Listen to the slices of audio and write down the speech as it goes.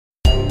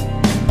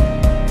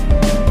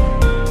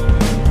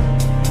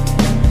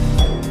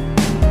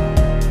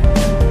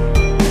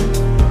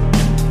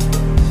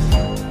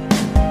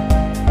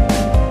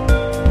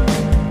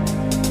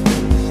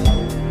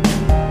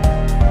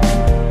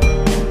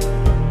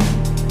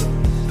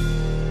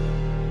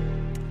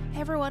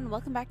and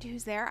welcome back to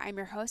Who's There. I'm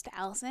your host,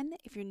 Allison.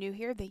 If you're new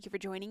here, thank you for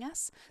joining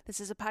us. This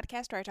is a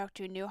podcast where I talk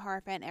to a new horror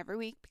fan every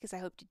week because I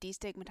hope to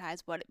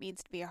destigmatize what it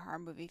means to be a horror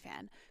movie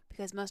fan.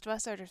 Because most of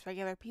us are just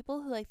regular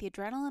people who like the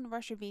adrenaline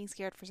rush of being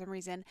scared for some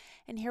reason,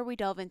 and here we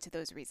delve into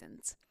those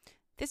reasons.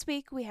 This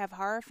week, we have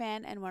horror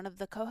fan and one of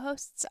the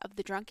co-hosts of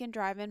the Drunken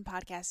drive-in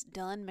podcast,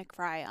 Dillon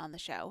McFry, on the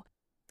show.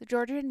 The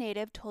Georgia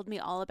native told me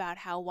all about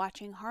how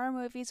watching horror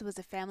movies was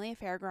a family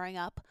affair growing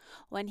up,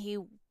 when he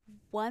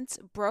once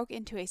broke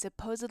into a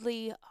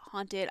supposedly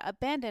haunted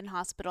abandoned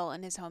hospital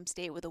in his home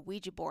state with a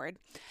Ouija board,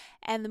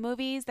 and the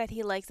movies that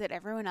he likes that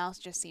everyone else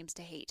just seems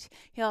to hate.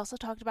 He also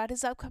talked about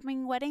his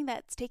upcoming wedding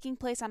that's taking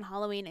place on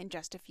Halloween in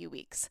just a few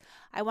weeks.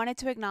 I wanted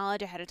to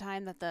acknowledge ahead of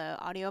time that the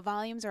audio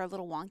volumes are a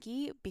little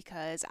wonky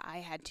because I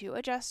had to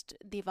adjust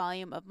the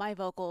volume of my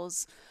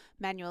vocals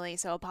manually,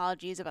 so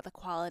apologies about the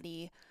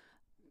quality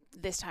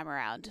this time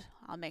around.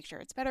 I'll make sure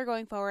it's better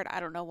going forward. I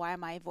don't know why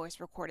my voice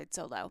recorded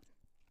so low.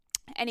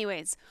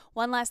 Anyways,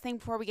 one last thing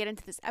before we get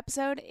into this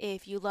episode.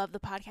 If you love the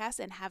podcast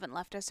and haven't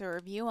left us a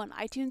review on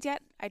iTunes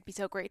yet, I'd be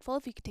so grateful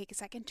if you could take a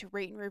second to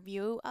rate and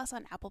review us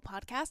on Apple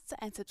Podcasts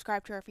and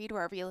subscribe to our feed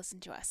wherever you listen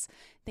to us.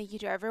 Thank you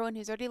to everyone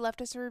who's already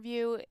left us a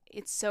review.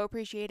 It's so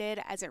appreciated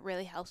as it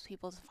really helps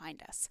people to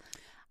find us.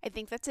 I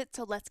think that's it,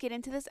 so let's get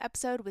into this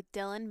episode with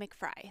Dillon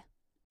McFry.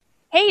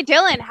 Hey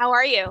Dillon, how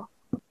are you?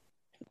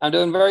 I'm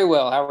doing very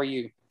well. How are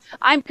you?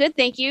 I'm good,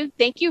 thank you.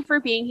 Thank you for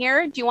being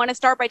here. Do you want to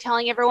start by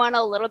telling everyone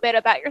a little bit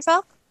about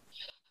yourself?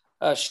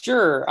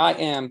 Sure. I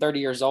am 30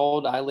 years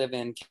old. I live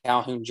in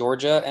Calhoun,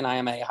 Georgia, and I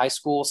am a high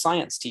school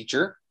science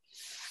teacher.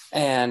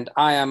 And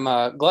I am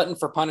a glutton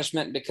for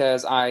punishment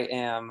because I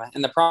am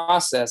in the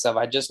process of,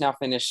 I just now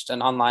finished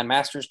an online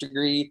master's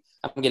degree.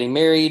 I'm getting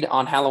married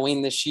on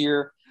Halloween this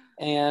year,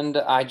 and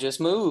I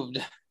just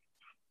moved.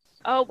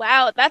 Oh,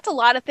 wow. That's a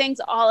lot of things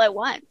all at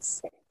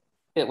once.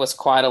 It was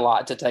quite a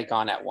lot to take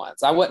on at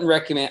once. I would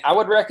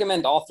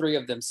recommend all three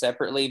of them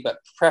separately, but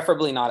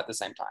preferably not at the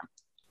same time.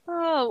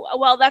 Oh,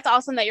 well, that's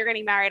awesome that you're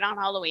getting married on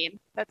Halloween.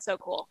 That's so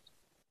cool.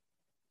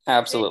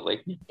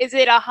 Absolutely. Is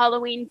it a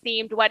Halloween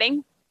themed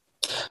wedding?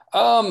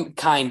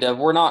 Kind of.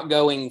 We're not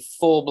going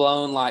full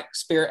blown like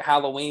Spirit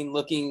Halloween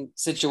looking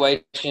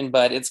situation,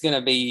 but it's going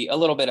to be a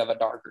little bit of a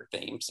darker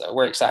theme. So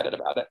we're excited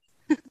about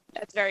it.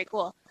 That's very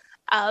cool.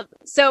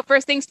 So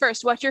first things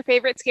first, what's your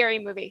favorite scary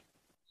movie?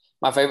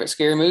 My favorite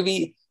scary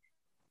movie,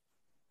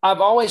 I've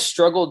always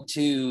struggled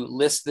to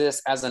list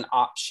this as an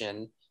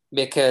option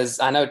because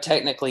I know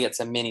technically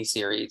it's a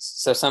miniseries.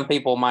 So some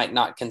people might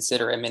not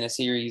consider a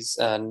miniseries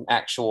an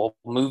actual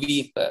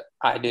movie, but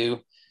I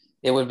do.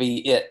 It would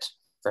be It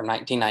from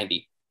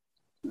 1990.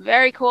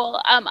 Very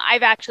cool.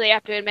 I've actually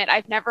have to admit,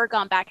 I've never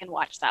gone back and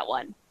watched that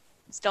one.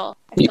 I still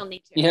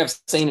need to. You have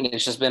seen it.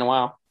 It's just been a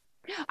while.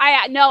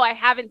 No, I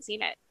haven't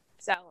seen it.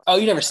 So. Oh,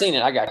 you never seen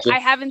it. I got you. I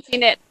haven't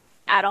seen it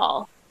at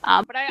all.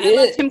 But I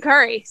love Tim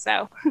Curry,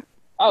 so.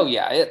 Oh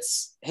yeah,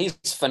 he's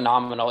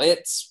phenomenal.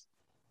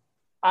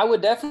 I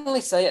would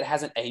definitely say it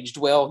hasn't aged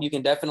well. You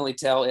can definitely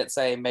tell it's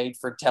a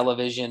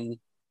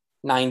made-for-television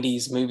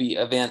 90s movie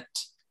event.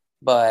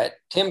 But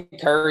Tim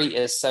Curry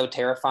is so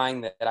terrifying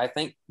that I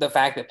think the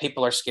fact that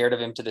people are scared of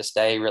him to this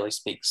day really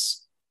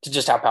speaks to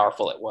just how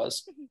powerful it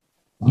was.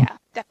 Yeah,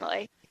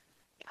 definitely.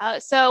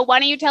 So why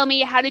don't you tell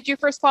me, how did you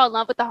first fall in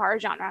love with the horror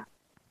genre?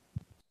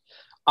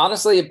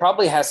 Honestly, it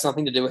probably has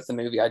something to do with the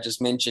movie I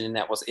just mentioned, and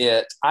that was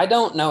It. I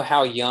don't know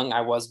how young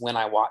I was when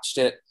I watched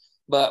it,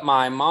 but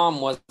my mom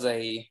was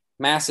a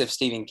massive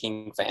Stephen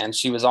King fan.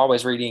 She was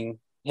always reading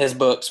his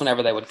books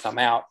whenever they would come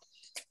out.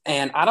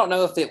 And I don't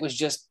know if it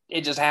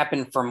just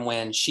happened from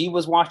when she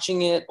was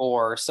watching it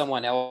or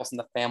someone else in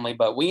the family,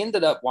 but we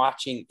ended up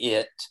watching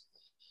it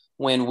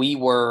when we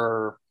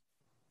were,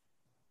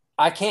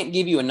 I can't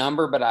give you a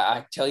number, but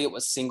I tell you it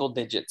was single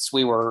digits.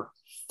 We were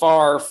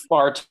far,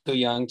 far too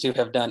young to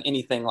have done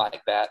anything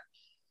like that.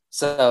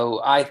 So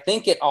I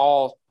think it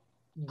all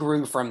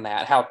grew from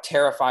that, how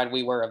terrified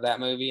we were of that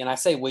movie. And I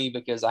say we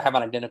because I have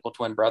an identical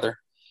twin brother.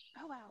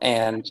 Oh, wow.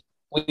 And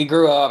we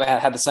grew up,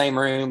 had the same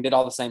room, did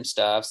all the same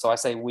stuff. So I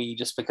say we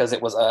just because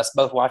it was us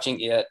both watching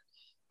it,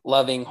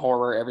 loving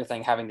horror,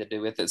 everything having to do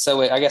with it.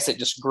 So I guess it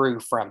just grew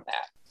from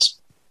that.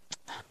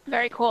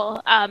 Very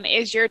cool.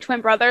 Is your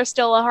twin brother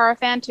still a horror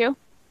fan too?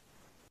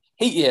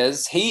 He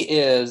is.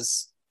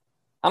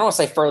 I don't want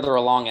to say further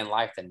along in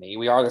life than me.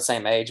 We are the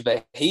same age,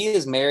 but he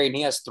is married and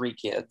he has 3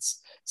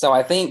 kids. So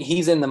I think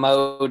he's in the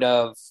mode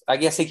of, I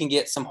guess he can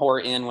get some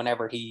horror in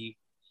whenever he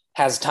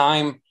has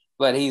time,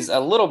 but he's a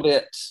little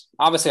bit,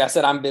 obviously I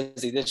said I'm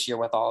busy this year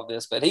with all of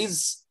this, but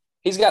he's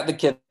got the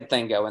kid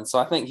thing going. So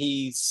I think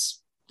he's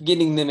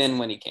getting them in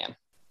when he can.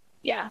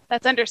 Yeah,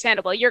 that's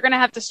understandable. You're going to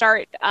have to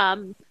start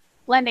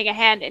lending a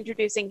hand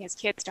introducing his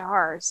kids to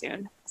horror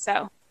soon.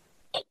 So.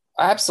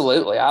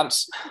 Absolutely.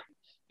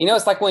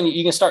 It's like when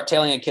you can start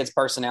telling a kid's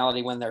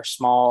personality when they're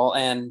small,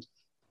 and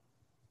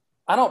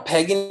I don't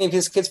peg any of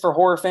his kids for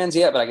horror fans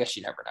yet, but I guess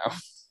you never know.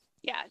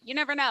 Yeah, you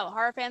never know.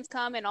 Horror fans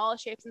come in all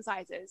shapes and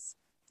sizes.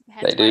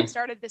 Hence why I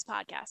started this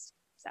podcast.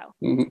 So,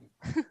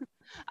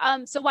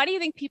 So why do you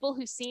think people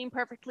who seem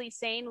perfectly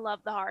sane love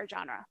the horror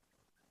genre?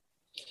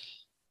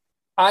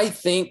 I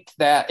think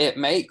that it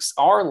makes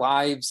our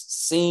lives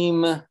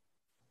seem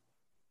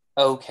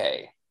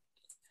okay.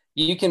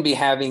 You can be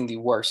having the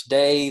worst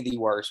day, the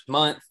worst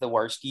month, the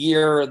worst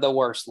year, the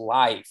worst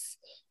life.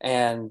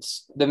 And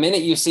the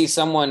minute you see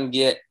someone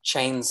get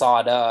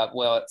chainsawed up,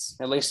 well, it's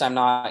at least I'm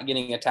not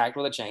getting attacked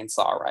with a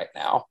chainsaw right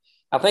now.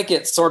 I think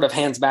it sort of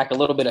hands back a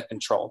little bit of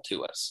control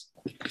to us.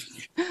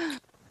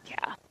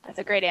 Yeah, that's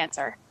a great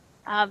answer.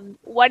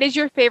 What is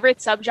your favorite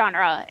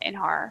subgenre in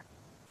horror?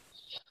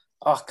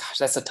 Oh gosh,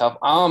 that's a tough.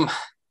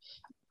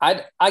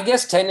 I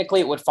guess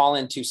technically it would fall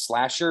into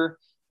slasher,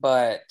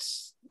 but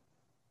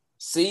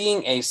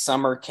seeing a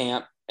summer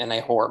camp in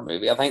a horror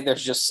movie, I think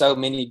there's just so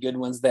many good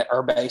ones that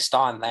are based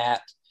on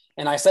that.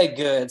 And I say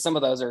good, some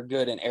of those are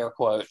good in air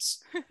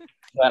quotes.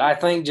 But I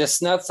think just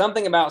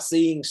something about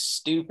seeing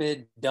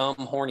stupid, dumb,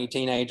 horny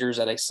teenagers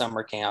at a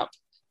summer camp.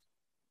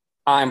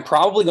 I'm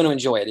probably going to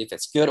enjoy it if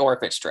it's good or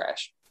if it's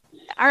trash.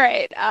 All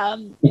right.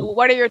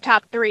 What are your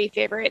top 3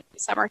 favorite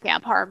summer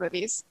camp horror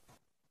movies?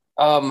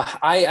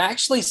 I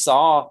actually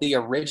saw the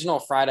original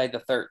Friday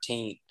the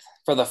 13th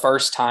for the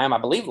first time, I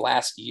believe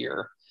last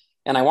year,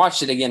 and I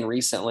watched it again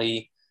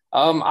recently.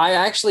 I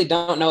actually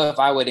don't know if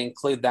I would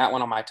include that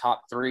one on my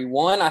top 3.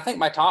 One, I think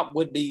my top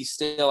would be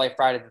still a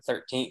Friday the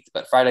 13th,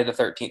 but Friday the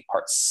 13th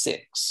Part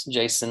 6,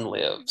 Jason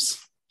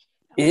Lives.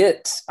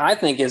 It, I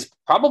think, is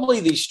probably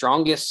the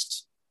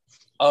strongest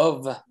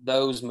of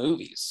those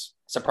movies,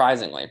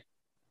 surprisingly.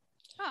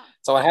 Huh.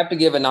 So I have to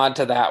give a nod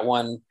to that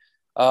one.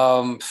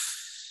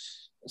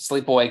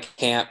 Sleepaway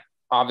Camp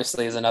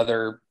obviously is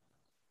another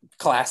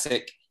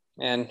classic,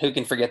 and who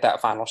can forget that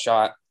final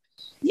shot?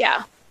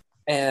 Yeah.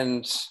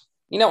 And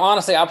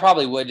honestly, I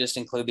probably would just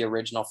include the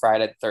original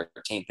Friday the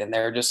 13th in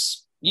there.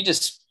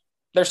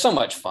 They're so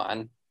much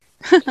fun.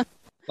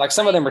 Like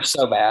some of them are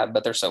so bad,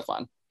 but they're so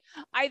fun.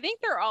 I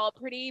think they're all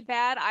pretty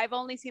bad. I've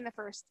only seen the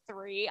first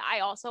 3. I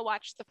also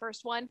watched the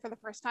first one for the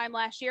first time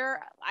last year.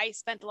 I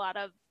spent a lot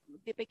of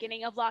the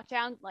beginning of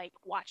lockdown, like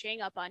watching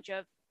a bunch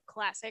of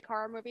classic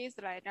horror movies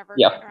that I had never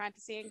gotten around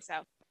to seeing.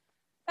 So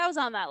that was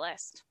on that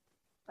list.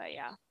 But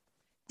yeah.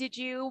 Did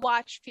you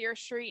watch Fear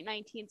Street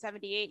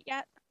 1978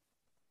 yet?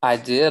 I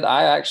did.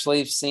 I actually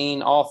have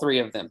seen all 3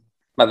 of them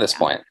by this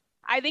point.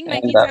 I think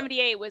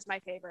 1978 was my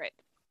favorite.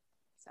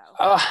 So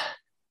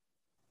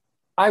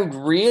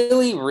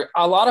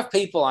a lot of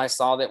people I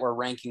saw that were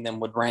ranking them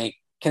would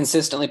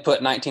consistently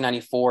put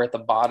 1994 at the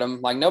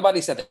bottom. Like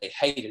nobody said that they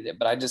hated it,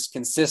 but I just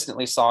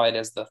consistently saw it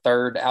as the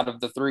 3rd out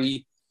of the 3.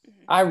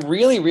 Mm-hmm. I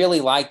really,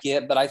 really like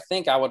it, but I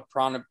think I would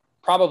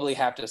probably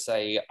have to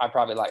say I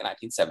probably like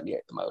 1978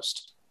 the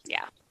most.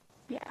 Yeah.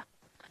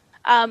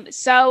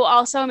 So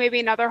also maybe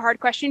another hard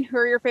question. Who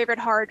are your favorite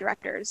horror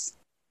directors?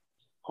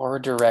 Horror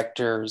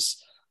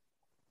directors.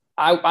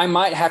 I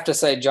might have to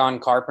say John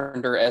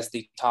Carpenter as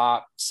the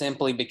top,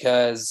 simply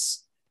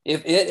because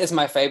if it is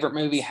my favorite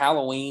movie,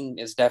 Halloween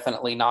is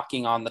definitely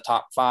knocking on the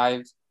top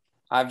 5.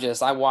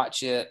 I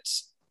watch it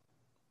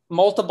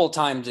multiple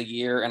times a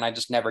year and I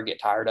just never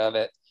get tired of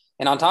it.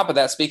 And on top of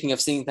that, speaking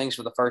of seeing things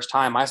for the first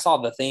time, I saw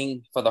The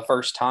Thing for the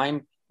first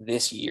time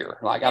this year.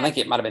 Like, I think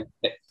it might have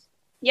been.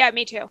 Yeah,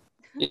 me too.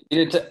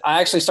 I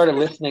actually started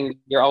listening to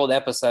your old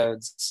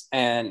episodes,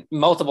 and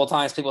multiple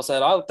times people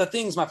said, "Oh, The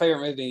Thing's my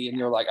favorite movie," and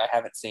you're like, "I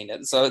haven't seen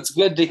it." So it's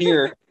good to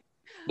hear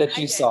that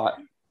you saw it.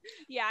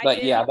 Yeah,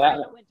 but yeah,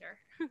 that winter.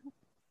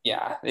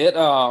 Yeah,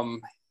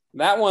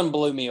 that one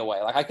blew me away.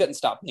 Like I couldn't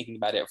stop thinking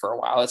about it for a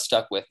while. It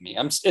stuck with me.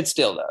 It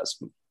still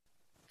does.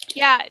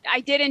 Yeah, I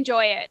did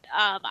enjoy it.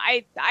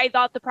 I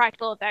thought the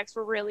practical effects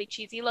were really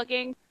cheesy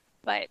looking,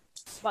 but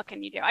what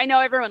can you do? I know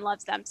everyone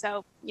loves them,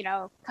 so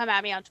come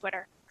at me on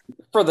Twitter.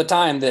 For the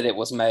time that it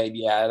was made,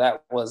 yeah,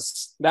 that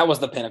was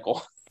the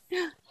pinnacle.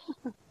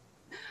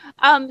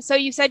 So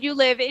you said you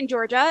live in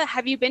Georgia.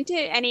 Have you been to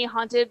any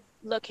haunted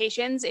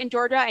locations in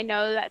Georgia? I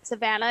know that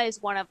Savannah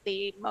is one of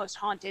the most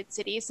haunted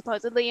cities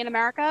supposedly in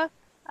America.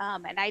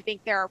 And I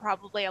think there are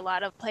probably a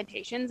lot of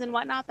plantations and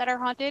whatnot that are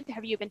haunted.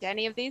 Have you been to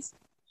any of these?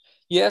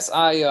 Yes,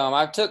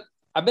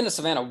 I've been to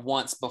Savannah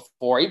once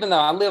before, even though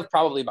I live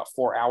probably about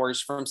 4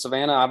 hours from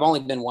Savannah. I've only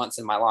been once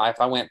in my life.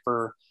 I went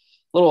for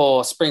a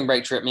little spring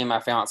break trip me and my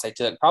fiance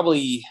took.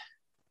 Probably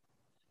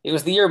it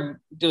was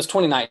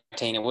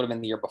 2019. It would have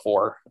been the year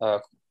before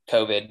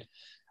COVID.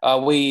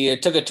 We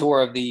took a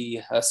tour of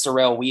the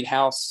Sorrel Weed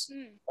House.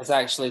 It's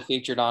actually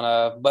featured on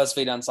a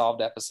BuzzFeed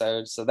Unsolved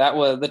episode. So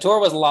the tour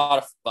was a lot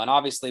of fun.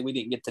 Obviously, we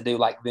didn't get to do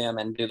like them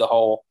and do the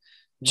whole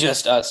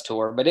just us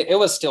tour, but it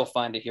was still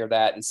fun to hear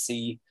that and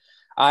see.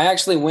 I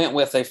actually went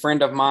with a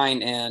friend of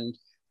mine and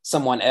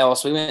someone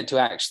else. We went to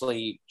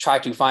actually try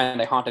to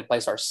find a haunted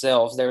place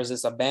ourselves. There was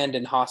this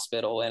abandoned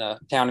hospital in a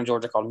town in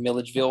Georgia called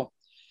Milledgeville.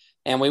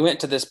 And we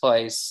went to this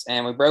place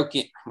and we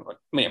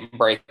didn't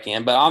break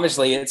in, but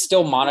obviously it's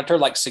still monitored,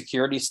 like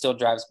security still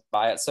drives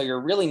by it. So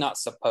you're really not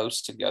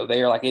supposed to go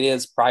there. Like it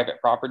is private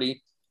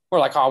property. We're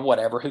like, oh,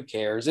 whatever, who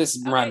cares? It's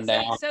run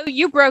down. So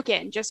you broke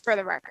in, just for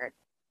the record.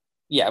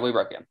 Yeah, we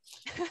broke in.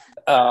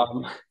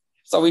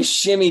 So we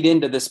shimmied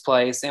into this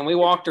place and we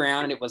walked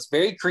around and it was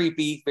very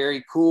creepy,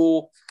 very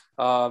cool.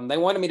 They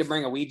wanted me to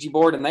bring a Ouija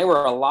board, and they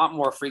were a lot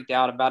more freaked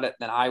out about it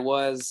than I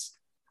was.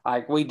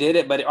 Like, we did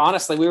it, but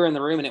honestly, we were in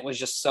the room and it was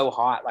just so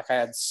hot. Like, I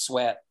had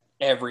sweat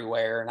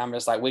everywhere, and I'm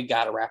just like, we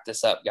got to wrap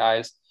this up,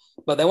 guys.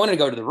 But they wanted to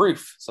go to the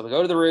roof. So we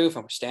go to the roof,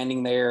 and we're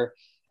standing there,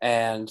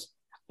 and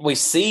we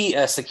see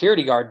a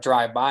security guard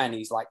drive by, and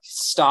he's like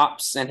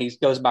stops, and he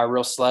goes by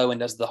real slow and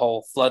does the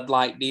whole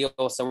floodlight deal.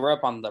 So we're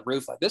up on the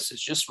roof like, this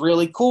is just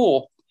really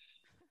cool.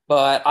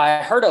 But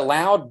I heard a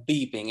loud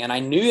beeping, and I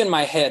knew in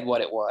my head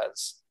what it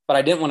was, but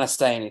I didn't want to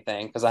say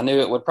anything because I knew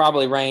it would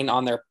probably rain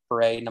on their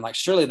parade. And I'm like,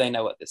 surely they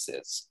know what this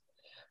is,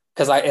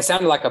 because it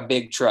sounded like a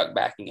big truck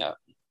backing up.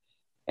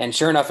 And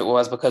sure enough, it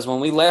was, because when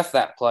we left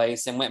that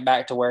place and went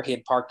back to where he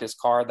had parked his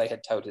car, they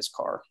had towed his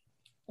car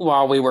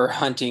while we were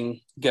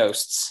hunting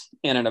ghosts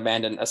in an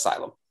abandoned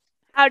asylum.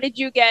 How did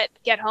you get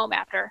home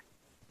after?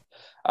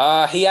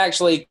 He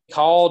actually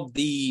called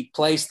the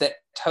place that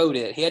towed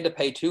it. He had to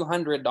pay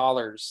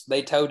 $200.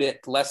 They towed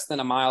it less than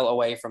a mile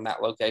away from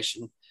that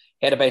location.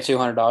 He had to pay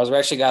 $200. We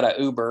actually got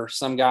an Uber.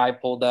 Some guy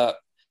pulled up.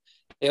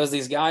 It was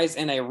these guys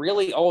in a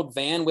really old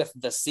van with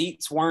the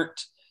seats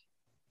weren't,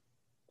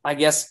 I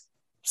guess,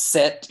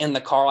 set in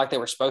the car like they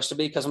were supposed to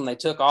be, because when they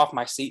took off,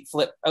 my seat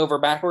flipped over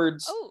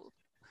backwards. Oh.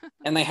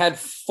 And they had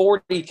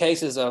 40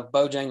 cases of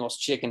Bojangles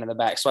chicken in the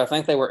back. So I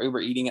think they were Uber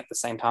eating at the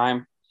same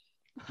time.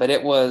 But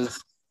that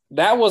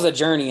was a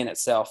journey in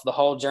itself. The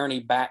whole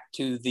journey back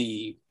to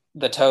the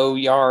tow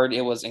yard,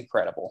 it was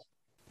incredible.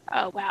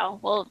 Oh, wow.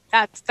 Well,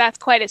 that's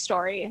quite a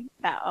story.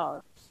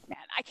 Oh, man.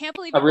 I can't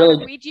believe you really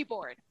bought a Ouija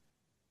board.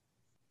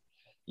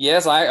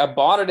 Yes, I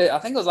bought it. I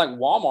think it was like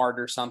Walmart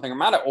or something. I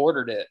might have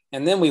ordered it.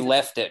 And then we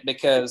left it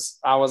because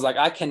I was like,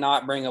 I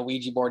cannot bring a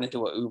Ouija board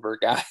into an Uber,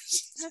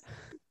 guys.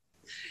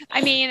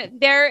 I mean,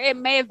 it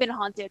may have been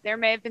haunted. There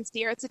may have been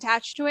spirits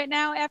attached to it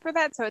now after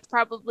that. So it's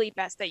probably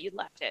best that you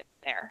left it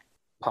there.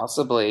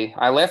 Possibly.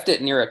 I left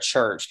it near a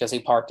church because he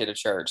parked at a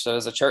church. So it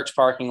was a church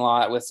parking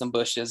lot with some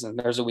bushes, and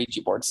there's a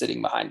Ouija board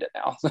sitting behind it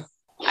now.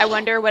 I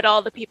wonder what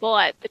all the people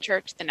at the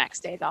church the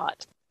next day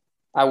thought.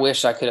 I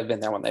wish I could have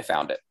been there when they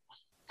found it.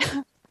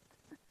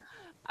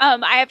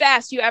 I have to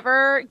ask, you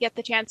ever get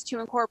the chance to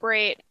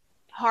incorporate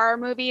horror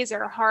movies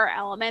or horror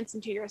elements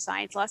into your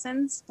science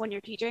lessons when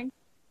you're teaching?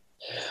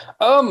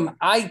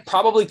 I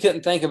probably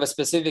couldn't think of a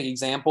specific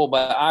example,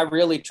 but I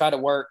really try to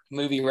work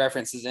movie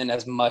references in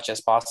as much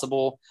as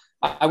possible.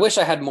 I wish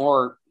I had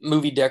more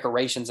movie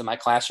decorations in my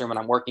classroom, and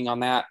I'm working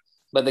on that.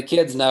 But the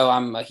kids know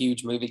I'm a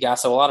huge movie guy.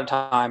 So a lot of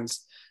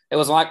times it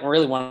was like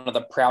really one of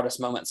the proudest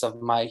moments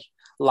of my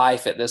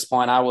life at this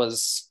point.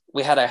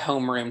 We had a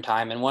homeroom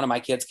time, and one of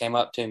my kids came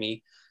up to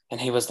me and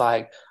he was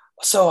like,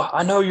 so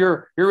I know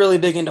you're really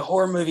big into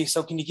horror movies.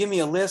 So can you give me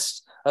a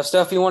list of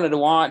stuff you wanted to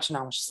watch? And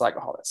I was just like,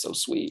 oh, that's so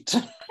sweet.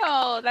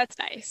 Oh, that's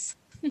nice.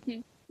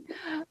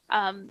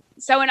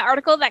 So an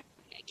article that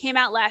came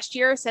out last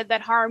year said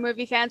that horror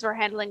movie fans were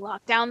handling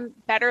lockdown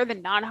better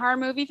than non-horror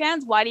movie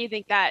fans. Why do you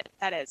think that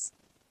is?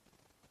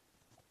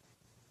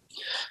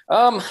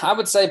 I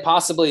would say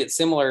possibly it's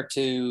similar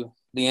to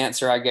the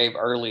answer I gave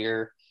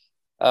earlier.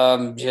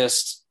 For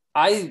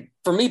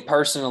me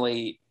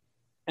personally,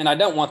 and I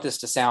don't want this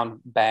to sound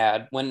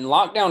bad, when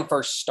lockdown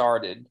first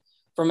started,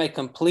 from a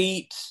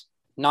complete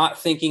not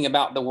thinking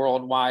about the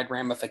worldwide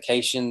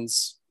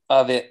ramifications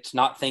of it,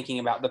 not thinking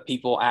about the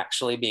people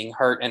actually being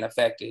hurt and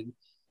affected,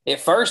 at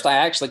first I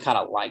actually kind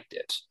of liked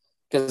it,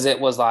 because it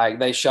was like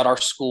they shut our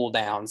school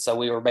down. So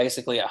we were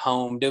basically at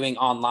home doing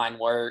online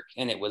work,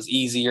 and it was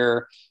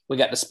easier. We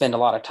got to spend a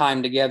lot of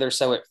time together.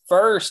 So at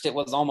first it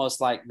was almost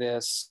like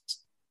this, it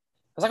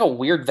was like a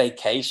weird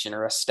vacation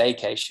or a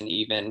staycation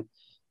even.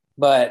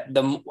 But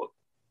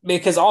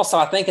because also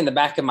I think in the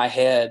back of my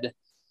head,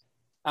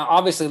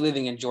 obviously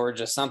living in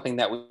Georgia, something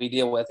that we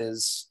deal with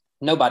is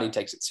nobody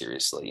takes it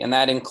seriously. And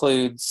that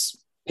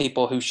includes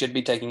people who should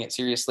be taking it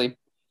seriously.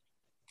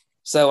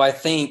 So I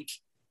think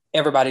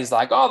everybody's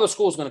like, oh, the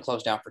school's going to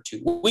close down for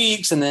 2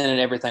 weeks and then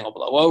everything will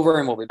blow over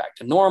and we'll be back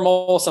to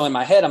normal. So in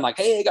my head, I'm like,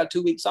 hey, I got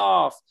 2 weeks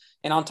off.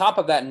 And on top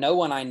of that, no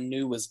one I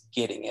knew was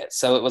getting it.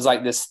 So it was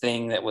like this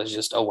thing that was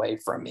just away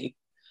from me.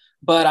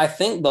 But I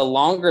think the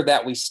longer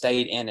that we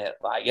stayed in it,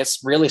 like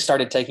it's really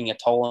started taking a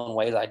toll in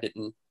ways I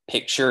didn't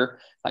picture.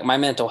 Like my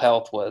mental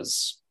health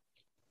was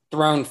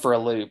thrown for a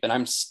loop, and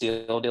I'm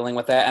still dealing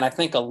with that. And I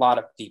think a lot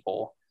of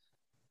people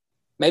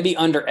maybe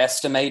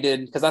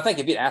underestimated, because I think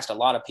if you'd asked a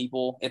lot of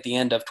people at the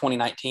end of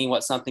 2019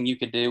 what's something you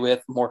could do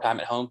with more time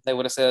at home, they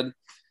would have said.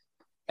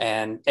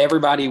 And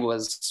everybody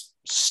was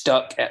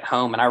stuck at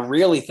home. And I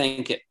really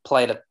think it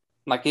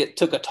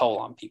took a toll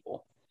on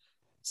people.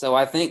 So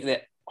I think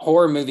that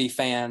horror movie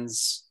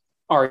fans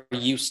are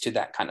used to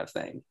that kind of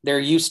thing. They're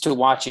used to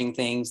watching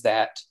things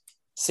that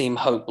seem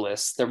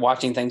hopeless. They're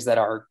watching things that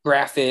are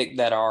graphic,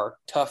 that are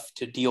tough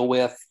to deal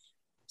with.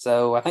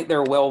 So I think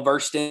they're well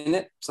versed in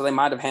it. So they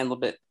might have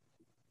handled it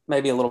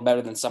maybe a little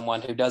better than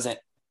someone who doesn't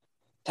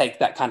take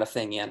that kind of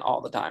thing in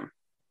all the time.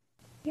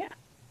 Yeah,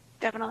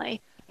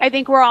 definitely. I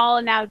think we're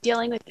all now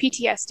dealing with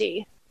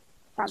PTSD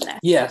from this.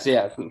 Yes,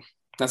 yeah.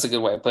 That's a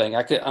good way of putting it.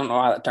 I don't know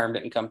why that term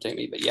didn't come to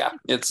me, but yeah,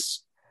 it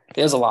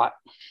is a lot.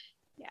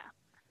 Yeah.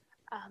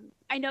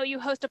 I know you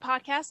host a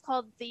podcast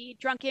called the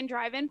Drunken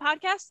Drive-In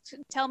podcast.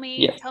 Tell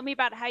me Yeah.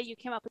 about how you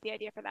came up with the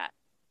idea for that.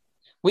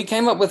 We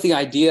came up with the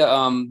idea.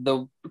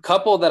 The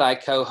couple that I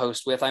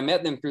co-host with, I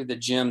met them through the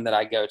gym that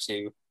I go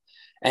to.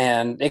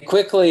 And it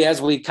quickly,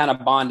 as we kind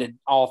of bonded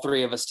all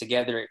three of us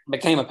together, it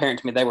became apparent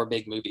to me they were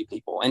big movie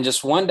people. And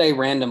just one day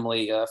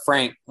randomly,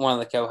 Frank, one of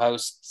the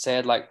co-hosts,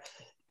 said like,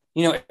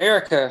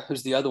 Erica,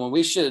 who's the other one,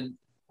 they said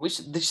we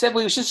should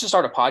just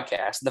start a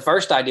podcast. The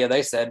first idea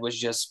they said was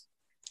just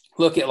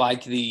look at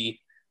like the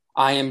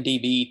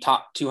IMDb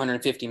top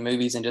 250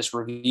 movies and just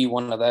review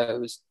one of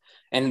those.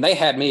 And they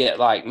had me at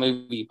like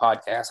movie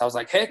podcasts. I was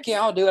like, heck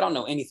yeah, I'll do it. I don't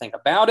know anything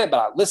about it, but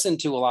I listened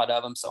to a lot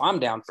of them. So I'm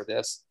down for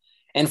this.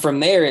 And from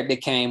there, it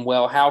became,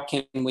 well, how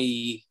can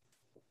we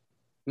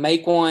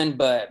make one,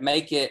 but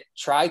make it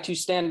try to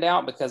stand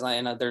out? Because I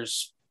know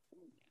there's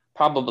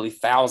probably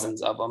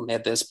thousands of them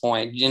at this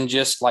point in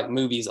just like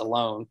movies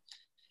alone.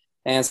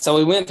 And so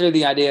we went through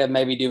the idea of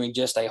maybe doing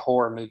just a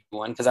horror movie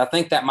one, because I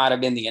think that might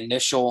have been the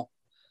initial,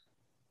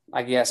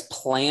 I guess,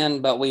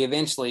 plan, but we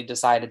eventually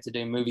decided to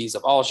do movies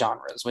of all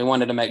genres. We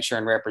wanted to make sure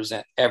and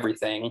represent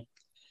everything.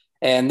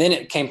 And then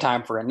it came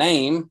time for a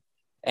name.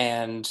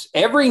 And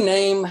every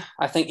name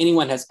I think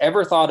anyone has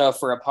ever thought of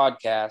for a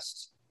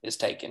podcast is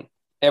taken,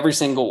 every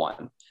single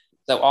one.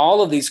 So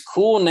all of these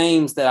cool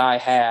names that I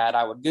had,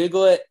 I would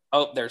Google it.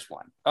 Oh, there's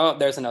one. Oh,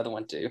 there's another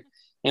one too.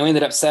 And we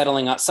ended up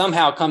settling on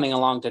somehow coming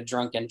along to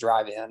Drunken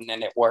Drive-In,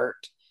 and it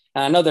worked.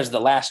 And I know there's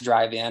the last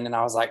drive-in, and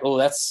I was like, oh,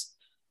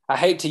 I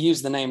hate to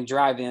use the name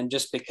drive-in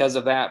just because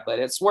of that, but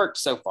it's worked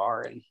so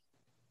far, and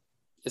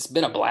it's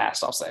been a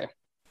blast, I'll say.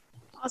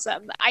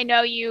 Awesome. I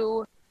know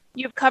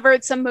you've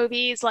covered some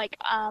movies like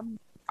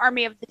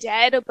Army of the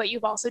Dead, but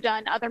you've also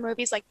done other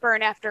movies like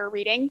Burn After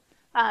Reading.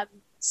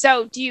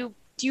 So do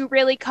you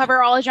really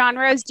cover all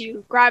genres? Do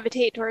you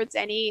gravitate towards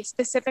any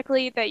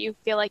specifically that you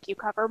feel like you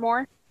cover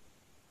more?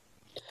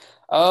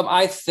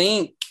 I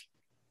think,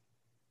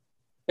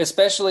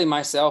 especially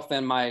myself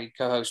and my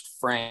co-host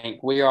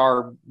Frank, we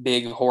are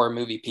big horror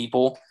movie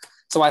people.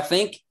 So I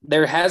think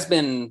there has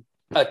been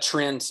a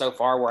trend so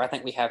far where I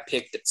think we have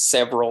picked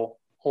several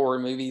horror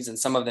movies and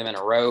some of them in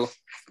a row.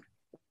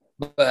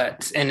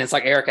 And it's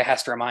like Erica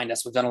has to remind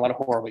us we've done a lot of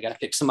horror. We got to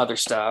pick some other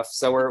stuff.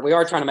 So we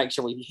are trying to make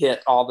sure we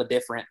hit all the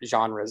different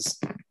genres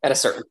at a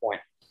certain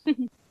point.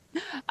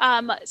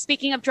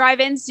 Speaking of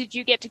drive-ins, did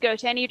you get to go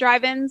to any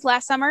drive-ins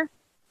last summer?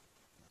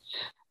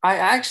 I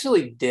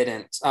actually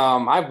didn't.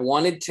 I've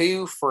wanted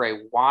to for a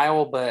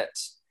while, but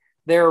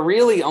there are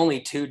really only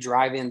two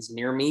drive-ins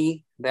near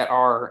me that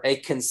are a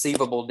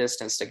conceivable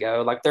distance to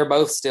go. Like they're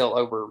both still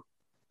over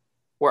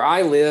where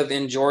I live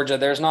in Georgia.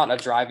 There's not a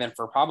drive-in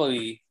for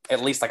probably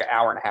at least like an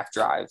hour and a half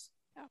drive,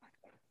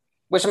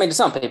 which I mean, to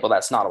some people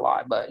that's not a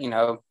lot, but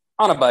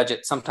on a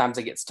budget, sometimes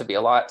it gets to be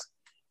a lot.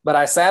 But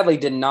I sadly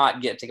did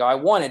not get to go. I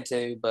wanted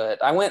to,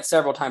 but I went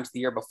several times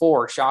the year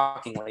before,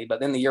 shockingly, but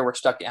then the year we're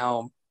stuck at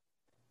home.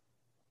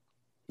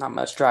 Not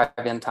much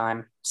drive-in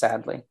time,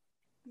 sadly.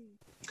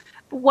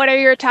 What are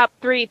your top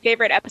 3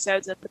 favorite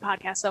episodes of the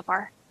podcast so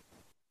far?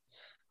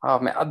 Oh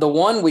man, the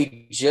one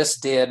we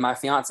just did, my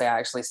fiance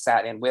actually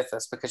sat in with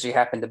us because she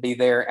happened to be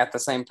there at the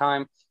same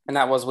time, and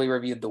that was we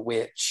reviewed The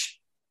Witch.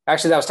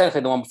 Actually, that was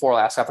technically the one before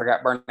last. I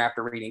forgot Burn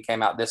After Reading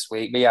came out this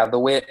week. But yeah, The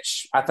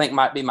Witch, I think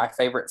might be my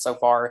favorite so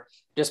far,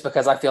 just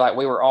because I feel like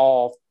we were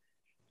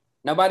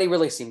nobody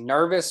really seemed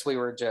nervous. We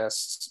were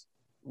just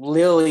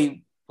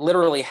literally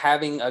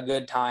having a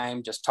good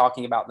time just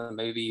talking about the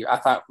movie. I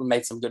thought we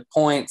made some good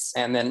points.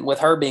 And then with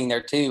her being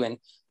there too, and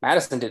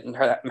Madison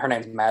her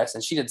name's Madison.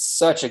 She did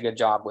such a good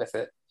job with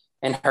it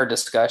in her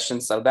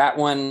discussion. So that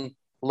one,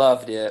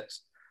 loved it.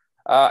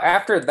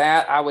 After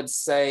that, I would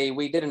say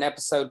we did an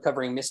episode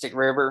covering Mystic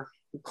River,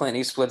 Clint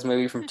Eastwood's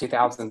movie from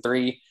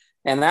 2003.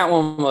 And that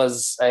one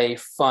was a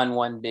fun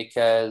one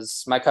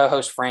because my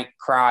co-host Frank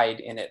cried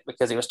in it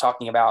because he was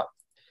talking about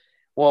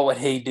what would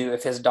he do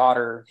if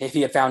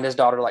he had found his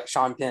daughter like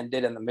Sean Penn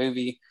did in the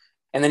movie.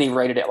 And then he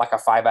rated it like a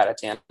 5 out of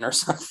 10 or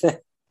something.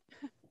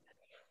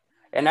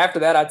 And after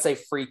that, I'd say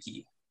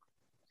Freaky,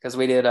 because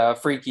we did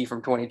Freaky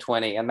from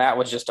 2020, and that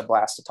was just a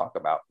blast to talk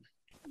about.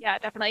 Yeah,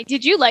 definitely.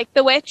 Did you like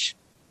The Witch?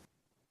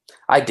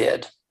 I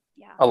did.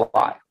 Yeah. A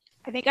lot.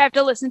 I think I have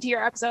to listen to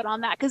your episode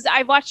on that, because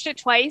I watched it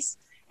twice,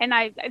 and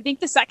I think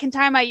the second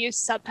time I used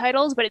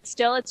subtitles, but it's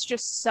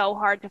just so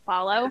hard to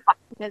follow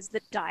because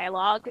the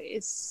dialogue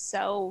is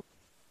so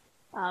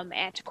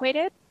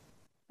antiquated.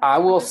 I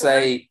will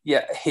say,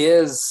 yeah,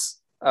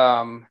 his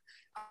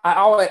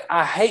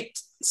I hate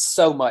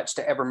so much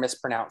to ever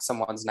mispronounce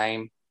someone's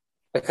name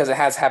because it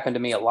has happened to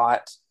me a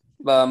lot.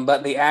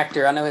 But the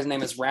actor, I know his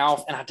name is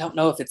Ralph, and I don't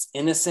know if it's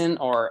Innocent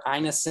or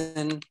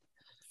Inison,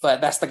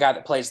 but that's the guy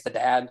that plays the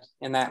dad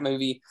in that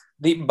movie.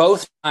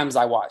 Both times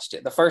I watched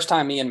it, the first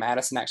time me and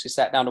Madison actually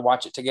sat down to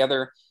watch it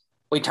together,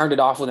 we turned it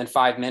off within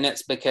 5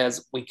 minutes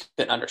because we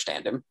couldn't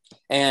understand him.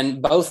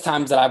 And both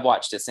times that I've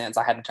watched it since,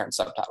 I had to turn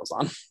subtitles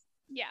on.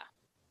 Yeah.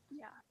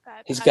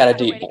 He's got a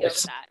deep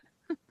voice.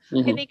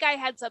 Mm-hmm. I think I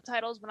had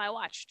subtitles when I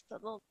watched the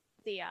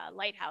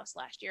Lighthouse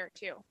last year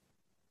too.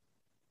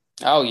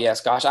 Oh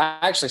yes, gosh, I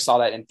actually saw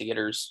that in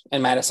theaters,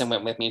 and Madison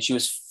went with me, and she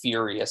was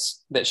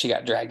furious that she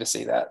got dragged to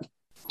see that.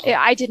 Yeah,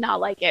 I did not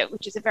like it,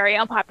 which is a very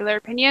unpopular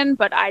opinion,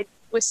 but I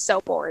was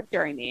so bored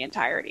during the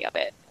entirety of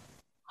it.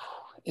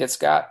 It's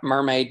got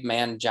mermaid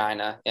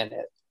mangina in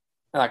it.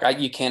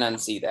 You can't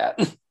unsee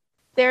that.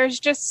 There's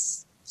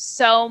just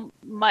so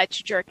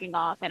much jerking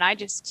off, and I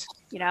just,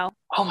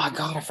 Oh my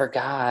god, I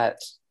forgot.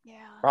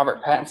 yeah.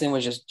 Robert Pattinson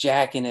was just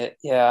jacking it.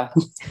 Yeah.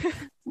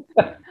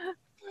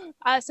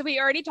 So we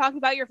already talked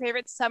about your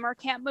favorite summer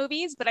camp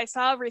movies, but I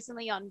saw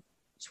recently on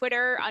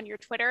your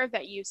Twitter,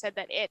 that you said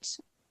that it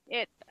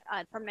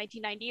from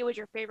 1990 was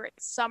your favorite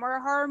summer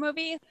horror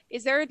movie.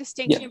 Is there a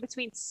distinction Yeah.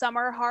 between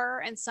summer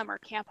horror and summer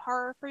camp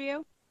horror for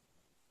you?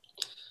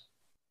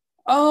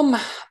 Um,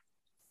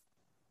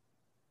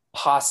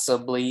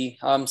 Possibly.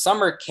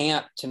 Summer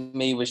camp to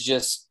me was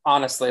just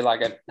honestly,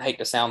 like, I hate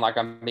to sound like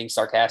I'm being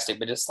sarcastic,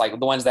 but just like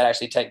the ones that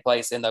actually take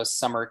place in those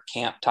summer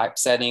camp type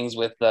settings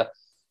with the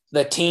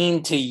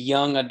teen to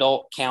young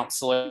adult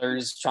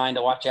counselors trying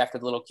to watch after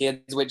the little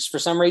kids, which for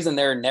some reason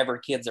there are never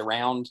kids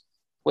around.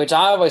 Which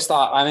I always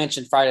thought, I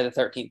mentioned Friday the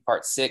 13th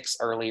Part 6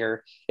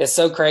 earlier. It's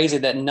so crazy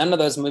that none of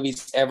those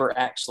movies ever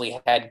actually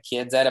had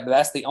kids at it, but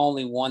that's the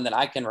only one that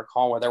I can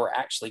recall where there were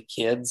actually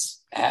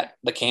kids at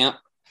the camp.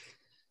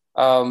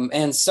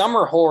 And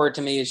summer horror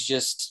to me is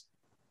just,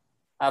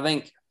 I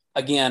think,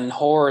 again,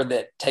 horror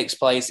that takes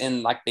place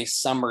in like the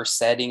summer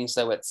setting.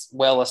 So it's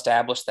well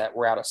established that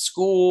we're out of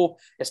school,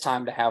 it's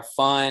time to have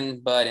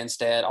fun, but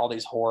instead all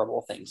these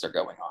horrible things are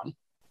going on.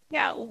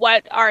 Yeah.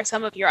 What are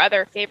some of your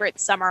other favorite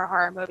summer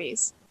horror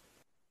movies?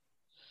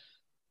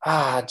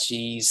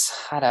 Geez,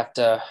 I'd have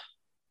to,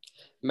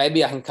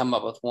 maybe I can come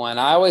up with one.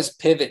 I always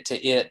pivot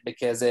to it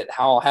because it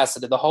all has to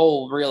do, the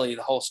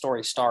whole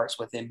story starts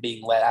with him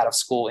being let out of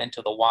school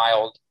into the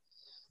wild.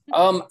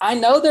 I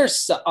know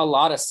there's a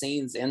lot of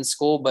scenes in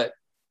school, but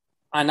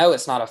I know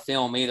it's not a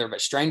film either,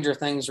 but Stranger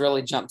Things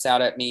really jumps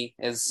out at me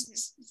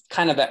as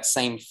kind of that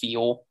same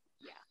feel.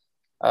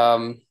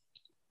 I'm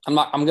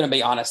going to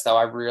be honest though.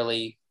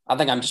 I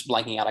think I'm just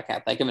blanking out. I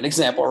can't think of an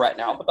example right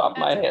now off the top of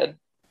my head.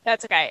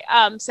 That's okay.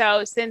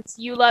 So since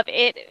you love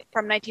it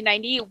from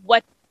 1990,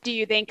 what do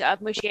you think of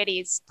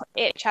Muschietti's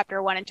It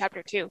Chapter 1 and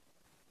Chapter 2?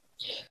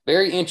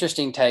 Very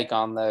interesting take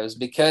on those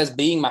because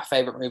being my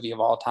favorite movie of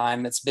all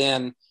time, it's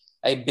been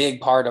a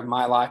big part of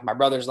my life, my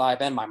brother's life,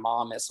 and my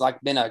mom. It's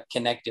like been a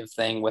connective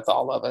thing with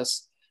all of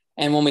us.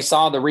 And when we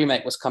saw the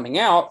remake was coming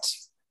out,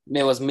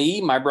 it was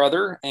me, my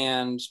brother,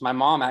 and my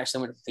mom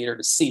actually went to the theater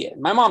to see it.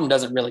 My mom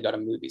doesn't really go to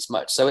movies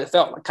much, so it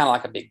felt kind of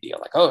like a big deal.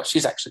 Like, oh,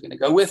 she's actually going to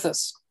go with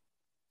us.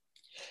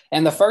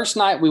 And the first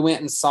night we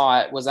went and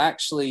saw it was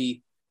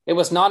actually, it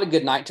was not a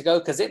good night to go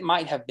because it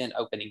might have been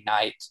opening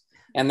night.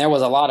 And there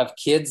was a lot of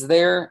kids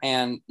there,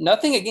 and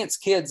nothing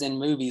against kids in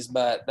movies,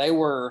 but they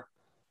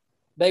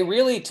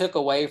really took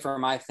away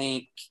from, I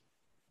think,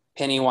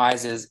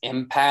 Pennywise's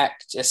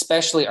impact,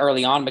 especially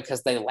early on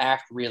because they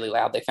laughed really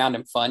loud. They found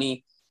him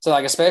funny. So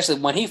like, especially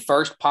when he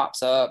first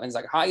pops up and he's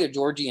like, hiya,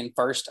 Georgie, and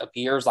first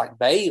appears, like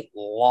they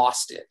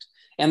lost it.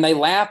 And they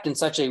laughed in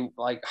such a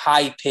like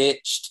high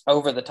pitched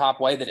over the top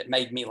way that it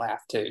made me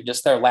laugh too.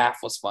 Just their laugh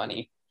was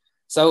funny.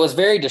 So it was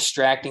very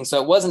distracting.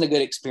 So it wasn't a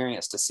good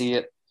experience to see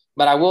it.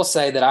 But I will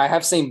say that I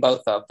have seen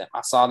both of them. I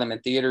saw them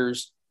in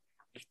theaters.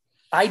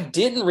 I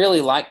didn't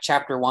really like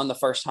Chapter 1 the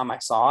first time I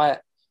saw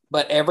it,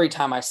 but every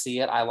time I see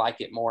it, I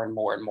like it more and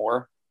more and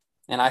more.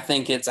 And I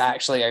think it's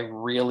actually a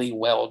really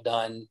well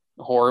done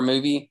horror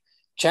movie.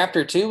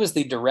 Chapter 2 is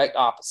the direct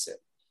opposite.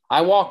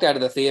 I walked out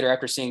of the theater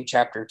after seeing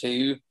Chapter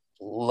 2,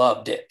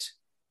 loved it.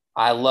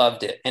 I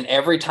loved it. And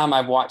every time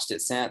I've watched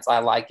it since, I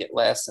like it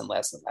less and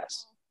less and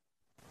less.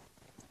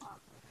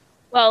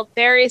 Well,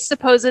 there is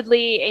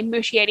supposedly a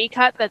Muschietti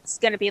cut that's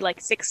going to be like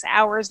 6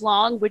 hours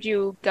long. Would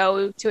you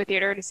go to a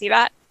theater to see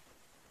that?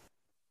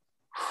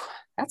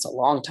 That's a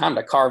long time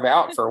to carve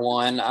out for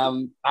one.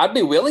 I'd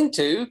be willing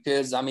to,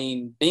 because I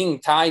mean, being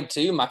tied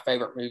to my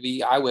favorite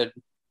movie, I would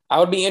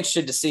be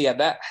interested to see it.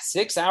 That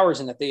 6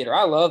 hours in the theater.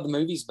 I love the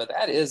movies, but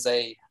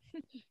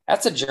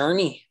that's a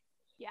journey.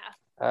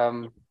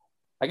 Yeah.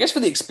 I guess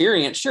for the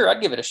experience, sure,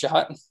 I'd give it a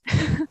shot.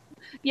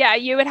 Yeah,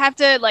 you would have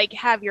to like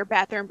have your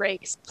bathroom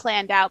breaks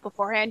planned out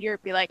beforehand.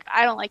 You'd be like,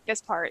 I don't like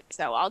this part,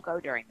 so I'll go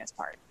during this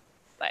part.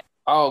 But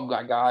Oh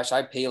my gosh,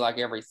 I pee like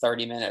every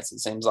 30 minutes, it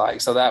seems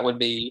like. So that would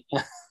be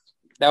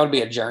that would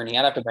be a journey.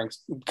 I'd have to bring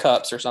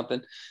cups or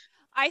something.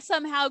 I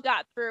somehow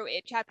got through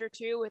it Chapter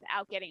 2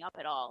 without getting up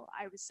at all.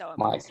 I was so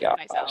My impressed with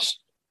myself. gosh,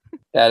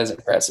 that is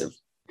impressive.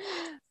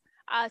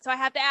 So I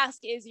have to ask,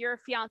 is your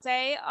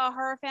fiance a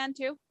horror fan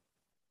too?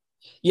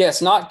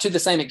 Yes, not to the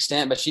same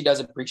extent, but she does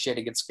appreciate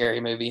a good scary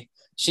movie.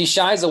 She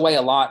shies away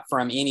a lot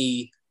from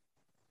any,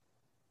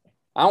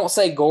 I won't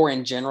say gore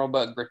in general,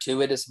 but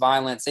gratuitous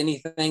violence,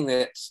 anything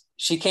that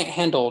she can't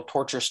handle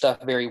torture stuff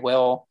very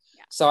well.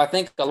 Yeah. So I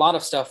think a lot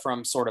of stuff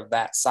from sort of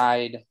that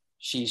side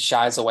she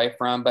shies away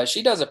from, but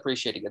she does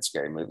appreciate a good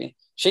scary movie.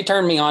 She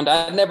turned me on to,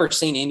 I'd never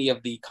seen any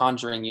of the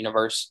Conjuring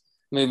universe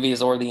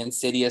movies or the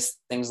Insidious,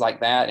 things like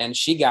that. And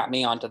she got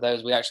me onto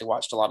those. We actually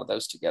watched a lot of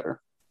those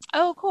together.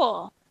 Oh,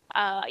 cool.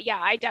 Yeah,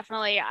 I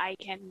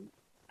can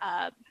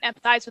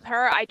empathize with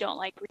her. I don't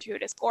like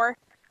gratuitous gore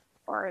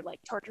or like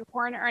torture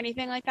porn or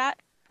anything like that.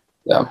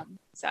 Yeah.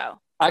 So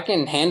I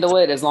can handle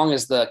it as long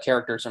as the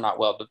characters are not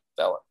well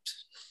developed.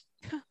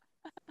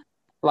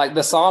 Like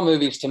the Saw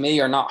movies to me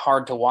are not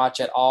hard to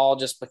watch at all,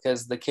 just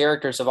because the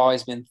characters have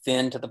always been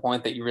thin to the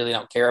point that you really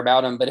don't care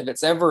about them. But if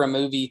it's ever a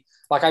movie,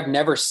 like I've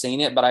never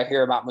seen it, but I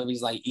hear about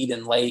movies like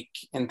Eden Lake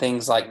and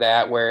things like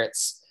that, where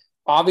it's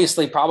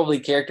obviously probably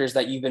characters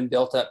that you've been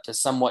built up to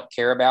somewhat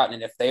care about.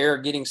 And if they're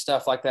getting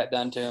stuff like that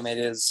done to them,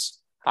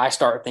 I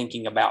start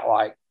thinking about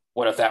like,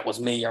 what if that was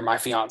me or my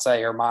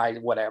fiance or my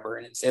whatever?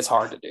 And it's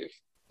hard to do.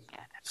 Yeah,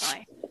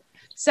 definitely.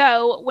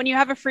 So when you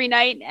have a free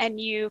night and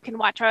you can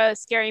watch a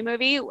scary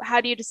movie,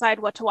 how do you decide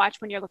what to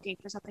watch when you're looking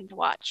for something to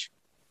watch?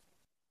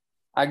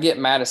 I get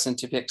Madison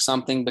to pick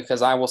something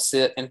because I will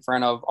sit in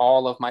front of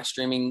all of my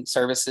streaming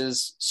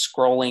services,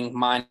 scrolling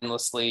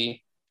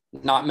mindlessly,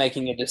 not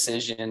making a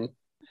decision.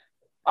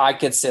 I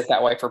could sit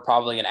that way for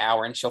probably an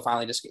hour and she'll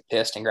finally just get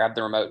pissed and grab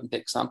the remote and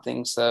pick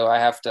something. So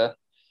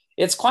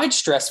it's quite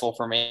stressful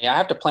for me. I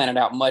have to plan it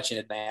out much in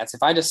advance.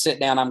 If I just sit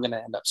down, I'm going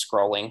to end up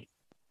scrolling.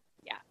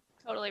 Yeah,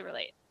 totally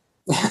relate.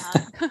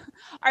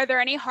 Are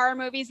there any horror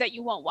movies that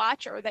you won't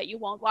watch or that you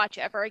won't watch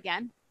ever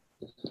again?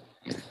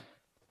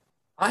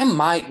 I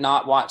might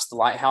not watch The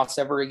Lighthouse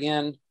ever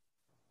again,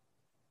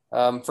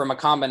 from a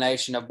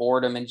combination of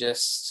boredom and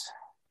just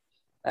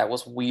that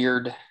was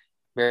weird,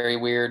 very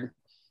weird.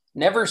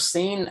 Never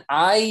seen.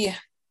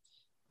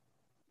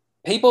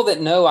 People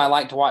that know I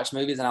like to watch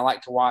movies and I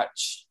like to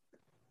watch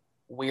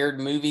weird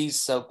movies.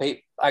 So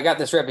I got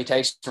this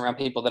reputation around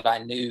people that I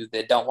knew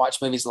that don't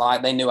watch movies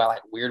they knew I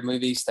like weird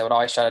movies. They would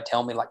always try to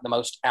tell me like the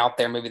most out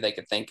there movie they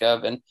could think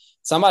of. And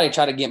somebody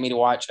tried to get me to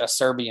watch a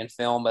Serbian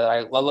film, but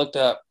I looked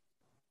up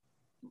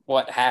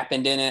what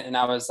happened in it and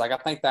I was like, I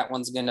think that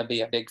one's going to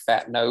be a big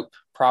fat nope,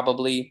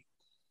 probably.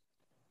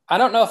 I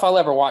don't know if I'll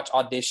ever watch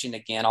Audition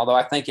again, although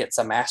I think it's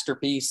a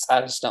masterpiece. I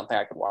just don't think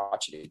I could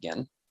watch it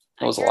again.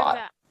 It was a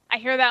lot. I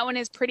hear that one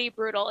is pretty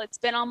brutal. It's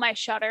been on my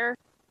Shudder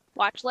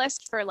watch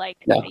list for like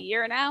a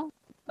year now,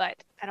 but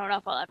I don't know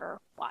if I'll ever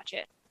watch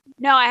it.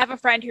 No, I have a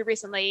friend who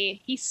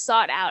recently, he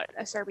sought out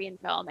a Serbian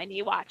film and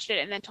he watched it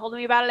and then told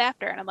me about it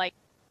after. And I'm like,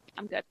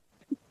 I'm good.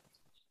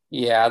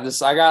 Yeah,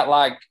 I got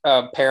like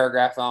a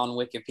paragraph on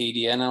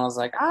Wikipedia and I was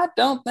like, I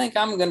don't think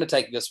I'm going to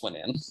take this one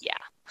in. Yeah.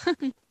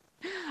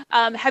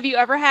 Have you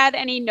ever had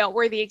any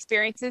noteworthy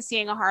experiences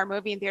seeing a horror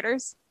movie in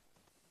theaters?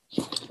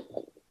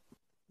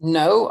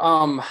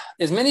 No.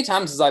 As many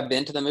times as I've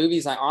been to the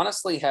movies, I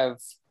honestly have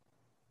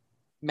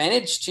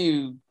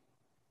they've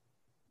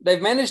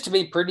managed to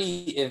be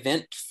pretty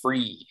event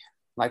free.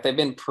 Like they've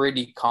been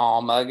pretty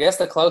calm. I guess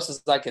the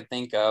closest I could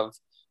think of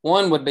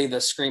one would be the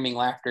screaming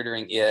laughter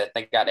during it.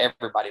 They got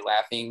everybody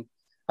laughing.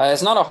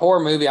 It's not a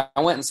horror movie.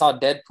 I went and saw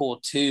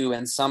Deadpool 2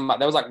 and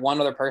there was like one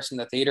other person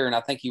in the theater and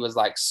I think he was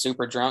like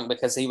super drunk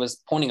because he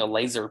was pointing a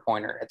laser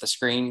pointer at the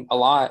screen a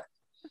lot.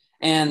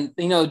 And,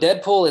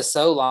 Deadpool is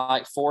so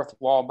like fourth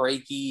wall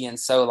breaky and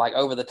so like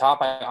over the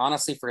top. I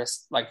honestly, for a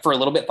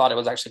little bit thought it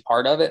was actually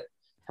part of it.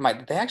 I'm like,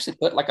 did they actually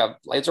put like a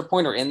laser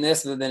pointer in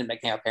this? And then it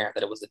became apparent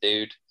that it was a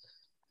dude.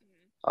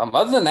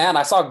 Other than that,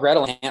 I saw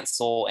Gretel and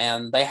Hansel,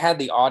 and they had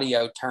the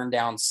audio turned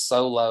down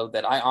so low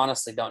that I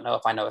honestly don't know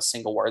if I know a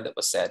single word that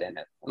was said in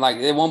it. Like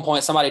at one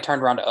point, somebody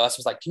turned around to us,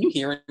 was like, "Can you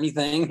hear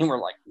anything?" And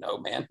we're like, "No,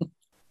 man."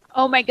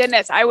 Oh my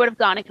goodness, I would have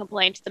gone and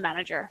complained to the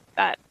manager.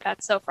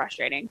 That's so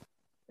frustrating.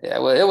 Yeah,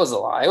 well, it was a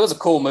lot. It was a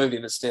cool movie,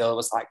 but still, it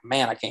was like,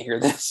 man, I can't hear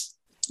this.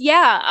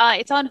 Yeah,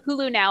 it's on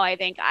Hulu now, I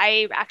think.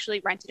 I actually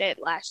rented it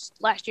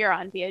last year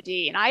on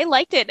VOD, and I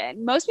liked it.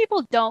 And most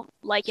people don't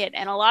like it,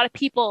 and a lot of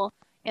people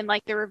in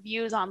like the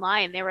reviews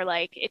online, they were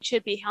like, it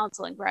should be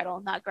Hansel and Gretel,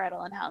 not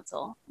Gretel and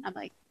Hansel. I'm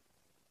like,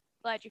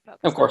 glad you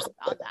focused Of course.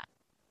 on that.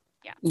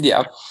 Yeah.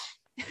 Yeah.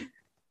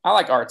 I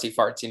like artsy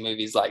fartsy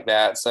movies like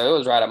that. So it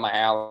was right up my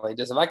alley.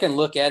 Just if I can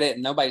look at it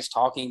and nobody's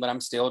talking, but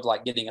I'm still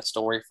like getting a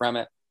story from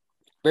it.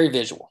 Very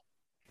visual.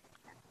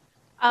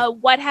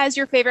 What has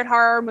your favorite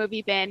horror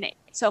movie been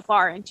so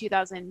far in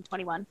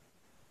 2021?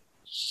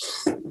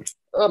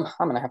 I'm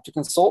going to have to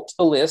consult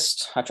a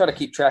list. I try to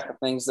keep track of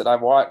things that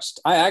I've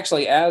watched. I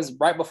actually,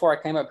 right before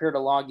I came up here to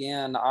log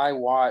in,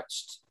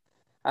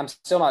 I'm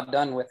still not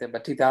done with it,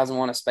 but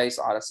 2001 A Space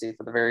Odyssey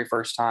for the very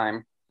first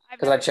time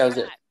because I chose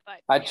it.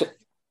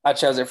 I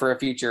chose it for a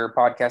future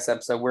podcast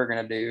episode we're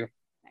going to do.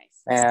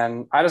 Nice.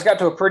 And I just got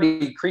to a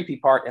pretty creepy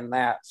part in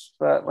that,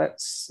 but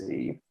let's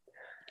see.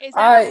 Is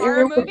that a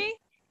horror movie?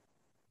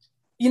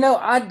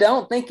 I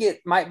don't think it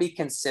might be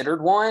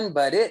considered one,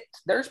 but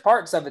there's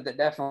parts of it that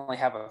definitely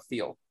have a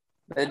feel.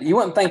 But you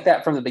wouldn't think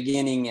that from the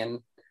beginning,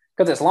 and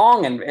because it's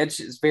long and it's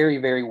just very,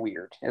 very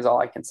weird is all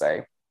I can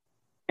say.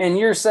 And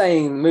you're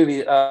saying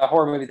a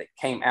horror movie that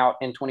came out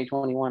in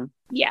 2021?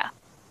 Yeah.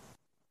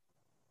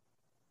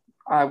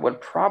 I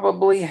would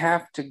probably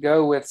have to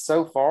go with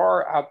so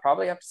far. I'd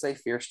probably have to say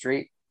Fear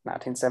Street,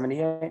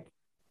 1978.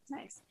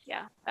 Nice.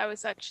 Yeah, that was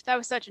such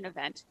an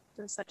event.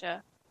 It was such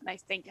a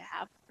nice thing to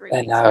have.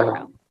 I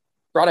know.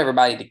 Brought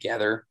everybody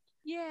together.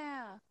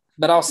 Yeah.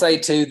 But I'll say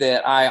too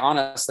that I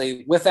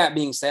honestly, with that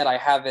being said, I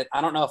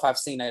don't know if I've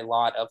seen a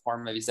lot of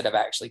horror movies that have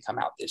actually come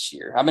out this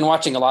year. I've been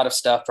watching a lot of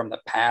stuff from the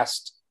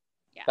past,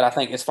 but I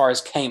think as far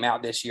as came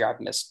out this year, I've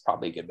missed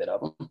probably a good bit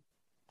of them.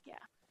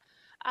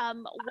 Yeah.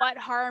 What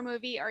horror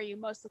movie are you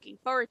most looking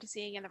forward to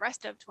seeing in the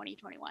rest of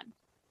 2021?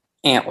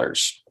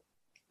 Antlers.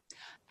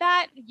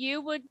 That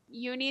you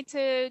need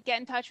to get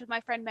in touch with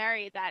my friend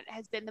Mary. That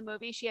has been the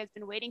movie she has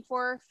been waiting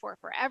for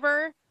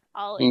forever.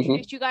 I'll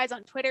introduce you guys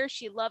on Twitter.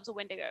 She loves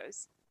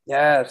Wendigos.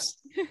 Yes.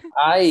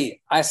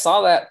 I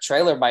saw that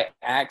trailer by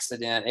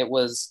accident.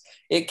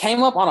 It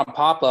came up on a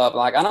pop-up.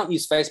 Like, I don't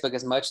use Facebook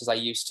as much as I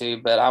used to,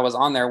 but I was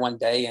on there one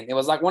day and it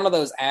was like one of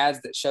those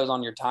ads that shows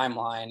on your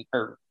timeline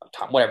or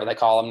whatever they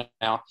call them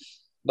now.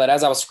 But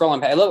as I was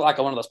scrolling, it looked like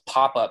one of those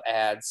pop-up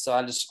ads. So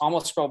I just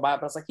almost scrolled by it,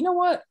 but I was like, you know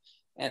what?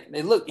 And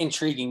it looked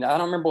intriguing. I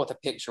don't remember what the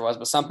picture was,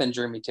 but something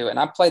drew me to it. And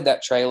I played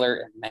that trailer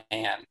and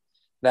man,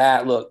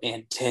 that looked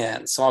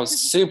intense. So I was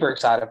super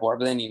excited for it.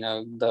 But then,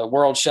 the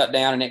world shut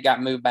down and it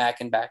got moved back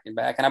and back and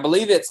back. And I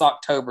believe it's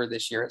October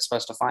this year. It's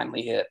supposed to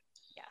finally hit.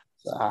 Yeah.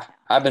 So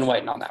I've been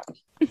waiting on that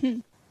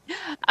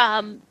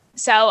one.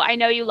 So I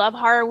know you love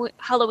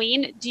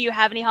Halloween. Do you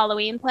have any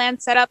Halloween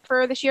plans set up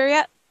for this year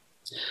yet?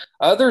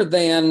 Other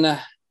than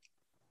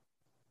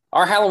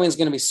our Halloween's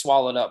going to be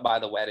swallowed up by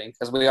the wedding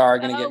because we are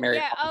going to get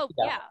married.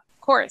 Yeah.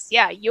 Of course.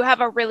 Yeah. You have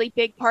a really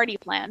big party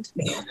planned.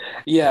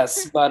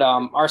 Yes. But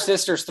our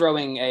sister's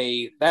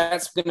throwing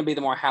that's going to be the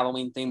more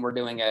Halloween theme. We're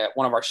doing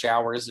one of our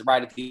showers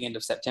right at the end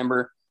of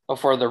September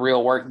before the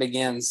real work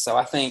begins. So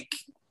I think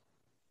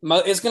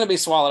it's going to be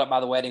swallowed up by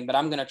the wedding, but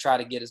I'm going to try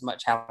to get as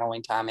much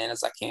Halloween time in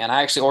as I can.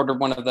 I actually ordered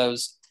one of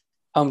those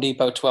Home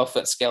Depot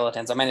 12-foot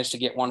skeletons. I managed to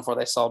get one before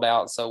they sold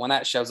out. So when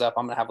that shows up,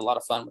 I'm going to have a lot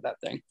of fun with that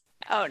thing.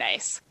 Oh,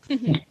 nice.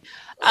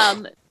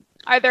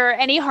 Are there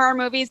any horror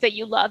movies that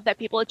you love that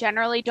people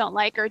generally don't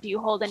like, or do you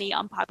hold any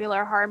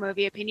unpopular horror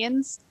movie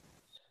opinions?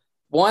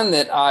 One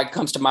that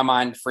comes to my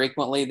mind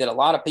frequently that a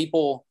lot of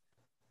people,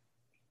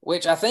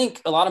 which I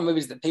think a lot of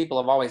movies that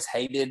people have always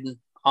hated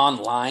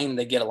online,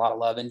 they get a lot of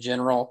love in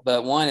general.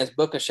 But one is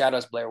Book of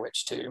Shadows, Blair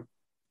Witch 2.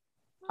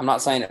 I'm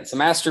not saying it's a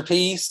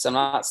masterpiece. I'm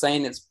not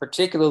saying it's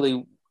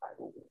particularly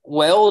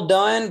well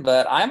done,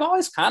 but I've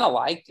always kind of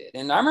liked it.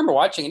 And I remember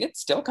watching it. It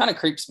still kind of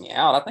creeps me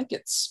out. I think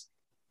it's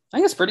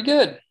pretty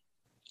good.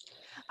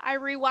 I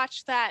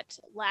rewatched that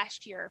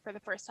last year for the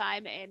first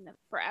time in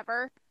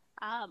forever.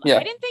 I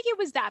didn't think it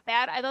was that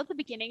bad. I thought the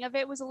beginning of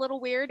it was a little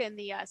weird in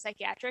the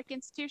psychiatric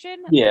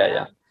institution.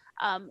 Yeah.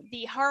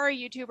 The horror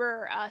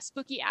YouTuber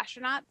Spooky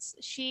Astronauts,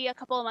 she a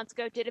couple of months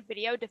ago did a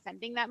video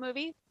defending that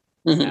movie.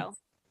 Mm-hmm. So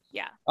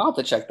yeah, I'll have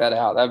to check that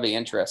out. That'd be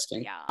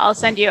interesting. Yeah, I'll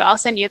send you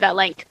that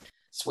link.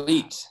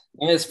 Sweet.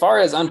 And as far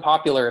as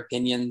unpopular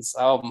opinions,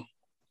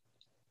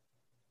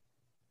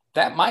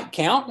 that might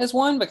count as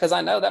one because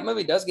I know that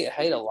movie does get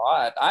hate a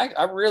lot.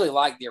 I really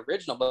like the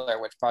original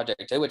Blair Witch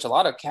Project too, which a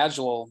lot of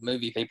casual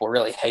movie people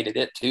really hated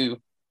it too.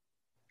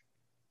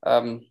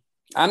 I'm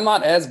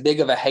not as big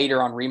of a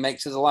hater on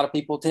remakes as a lot of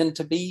people tend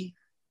to be.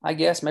 I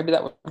guess maybe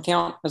that would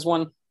count as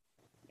one.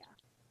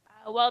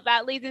 Yeah. Well,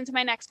 that leads into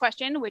my next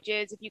question, which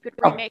is if you could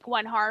remake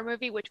one horror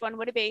movie, which one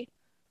would it be?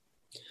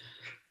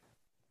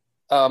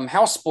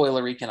 How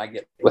spoilery can I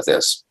get with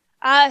this?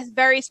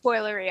 Very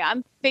spoilery.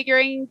 I'm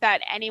figuring that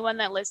anyone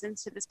that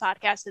listens to this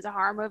podcast is a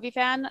horror movie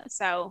fan.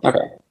 So, okay.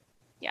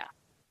 Yeah.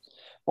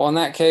 Well, in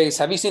that case,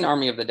 have you seen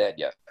Army of the Dead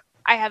yet?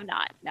 I have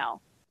not.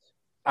 No.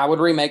 I would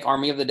remake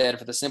Army of the Dead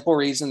for the simple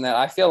reason that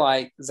I feel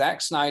like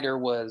Zack Snyder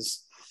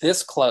was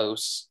this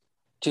close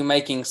to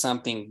making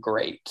something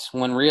great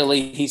when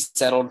really he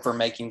settled for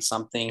making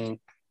something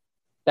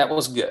that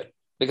was good.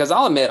 Because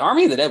I'll admit,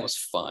 Army of the Dead was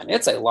fun.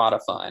 It's a lot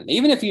of fun.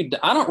 Even if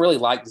I don't really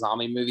like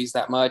zombie movies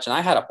that much, and I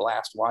had a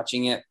blast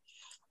watching it.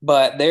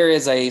 But there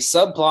is a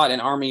subplot in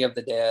Army of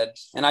the Dead,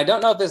 and I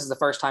don't know if this is the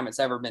first time it's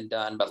ever been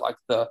done, but like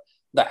the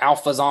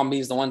alpha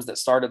zombies, the ones that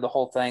started the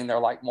whole thing, they're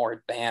like more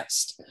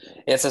advanced.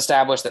 It's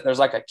established that there's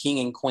like a king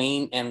and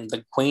queen, and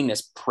the queen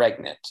is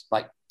pregnant,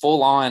 like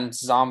full-on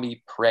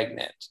zombie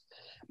pregnant.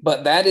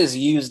 But that is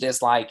used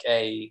as like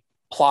a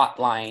plot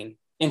line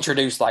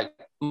introduced like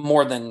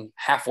more than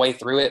halfway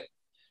through it.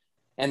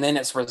 And then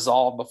it's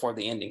resolved before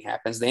the ending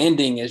happens. The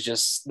ending is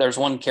just, there's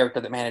one character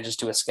that manages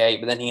to escape,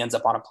 but then he ends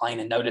up on a plane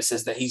and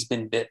notices that he's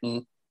been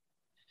bitten.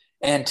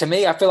 And to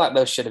me, I feel like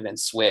those should have been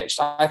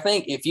switched. I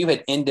think if you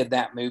had ended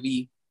that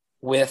movie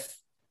with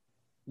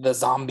the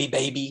zombie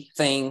baby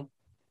thing,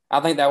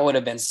 I think that would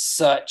have been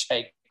such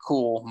a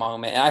cool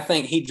moment. And I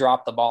think he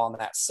dropped the ball on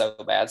that so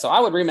bad. So I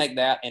would remake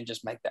that and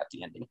just make that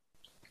the ending.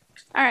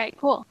 All right,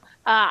 cool.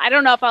 I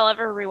don't know if I'll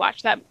ever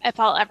rewatch that, if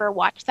I'll ever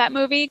watch that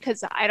movie,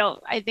 because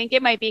I think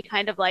it might be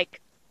kind of like,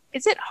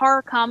 is it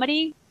horror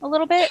comedy a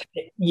little bit?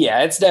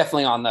 Yeah, it's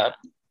definitely on the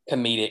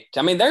comedic.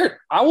 I mean,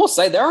 I will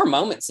say there are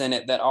moments in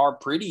it that are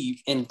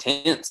pretty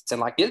intense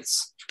and like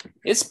it's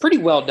pretty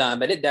well done,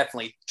 but it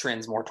definitely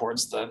trends more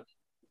towards the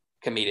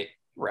comedic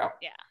route.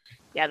 Yeah.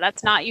 Yeah,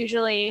 that's not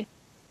usually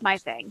my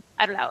thing.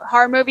 I don't know.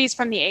 Horror movies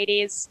from the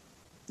 80s,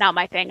 not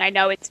my thing. I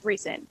know it's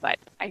recent, but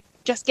I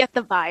just get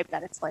the vibe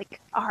that it's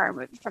like a horror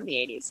movie from the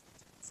 80s.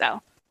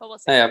 So, but we'll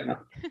see. Yeah,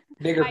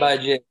 bigger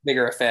budget,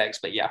 bigger effects,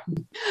 but yeah.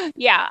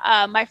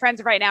 Yeah, my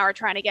friends right now are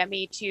trying to get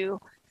me to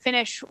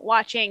finish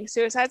watching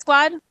Suicide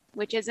Squad,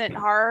 which isn't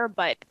horror,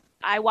 but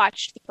I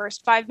watched the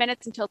first 5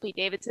 minutes until Pete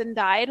Davidson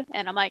died,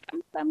 and I'm like,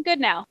 I'm good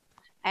now.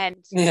 And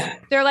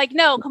they're like,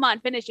 no, come on,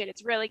 finish it.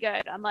 It's really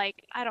good. I'm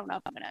like, I don't know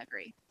if I'm going to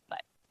agree,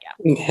 but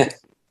yeah.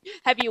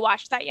 Have you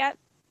watched that yet?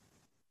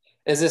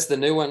 Is this the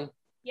new one?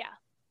 Yeah.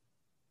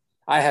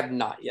 I have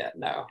not yet,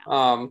 no.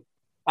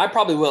 I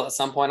probably will at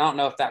some point. I don't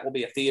know if that will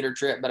be a theater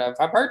trip, but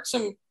I've heard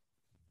some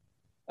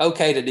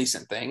okay to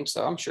decent things,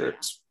 so I'm sure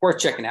it's worth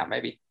checking out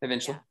maybe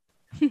eventually.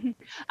 Yeah.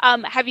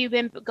 Have you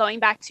been going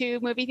back to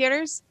movie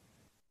theaters?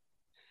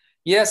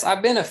 Yes,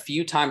 I've been a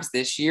few times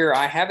this year.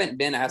 I haven't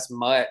been as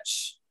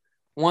much.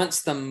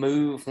 Once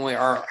when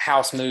our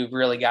house move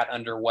really got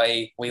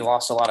underway, we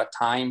lost a lot of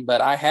time, but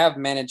I have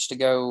managed to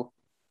go,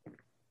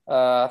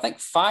 I think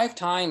 5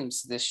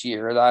 times this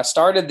year. I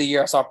started the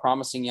year, I saw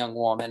Promising Young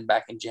Woman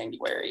back in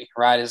January,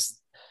 right as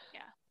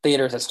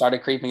theaters had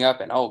started creeping up,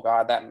 and oh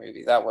God, that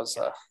movie, that was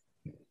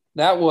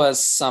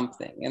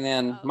something. And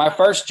then my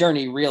first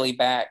journey really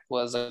back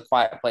was A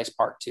Quiet Place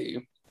Part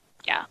 2.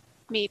 Yeah,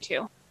 me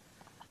too.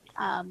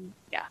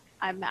 Yeah,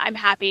 I'm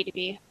happy to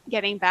be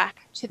getting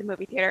back to the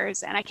movie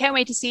theaters, and I can't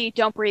wait to see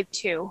Don't Breathe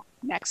 2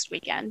 next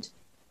weekend.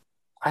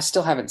 I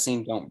still haven't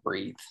seen Don't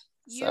Breathe.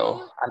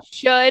 You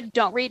should.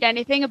 Don't read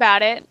anything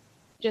about it.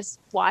 Just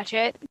watch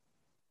it.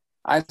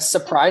 I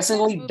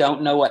surprisingly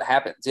don't know what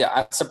happens. Yeah,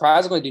 I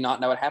surprisingly do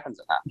not know what happens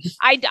in that.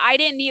 I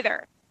didn't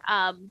either.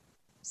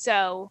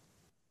 So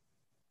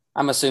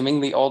I'm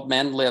assuming the old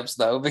man lives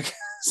though, because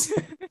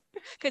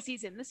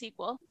he's in the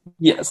sequel.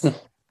 Yes.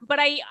 But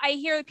I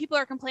hear that people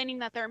are complaining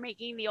that they're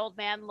making the old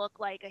man look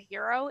like a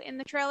hero in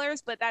the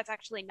trailers, but that's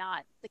actually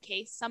not the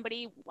case.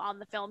 Somebody on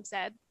the film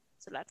said,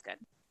 so that's good.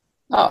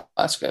 Oh,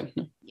 that's good.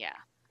 Yeah.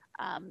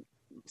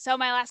 So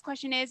my last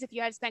question is, if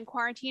you had to spend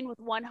quarantine with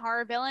one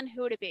horror villain,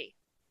 who would it be?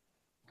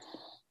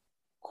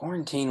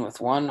 Quarantine with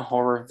one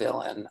horror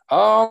villain.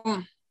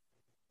 My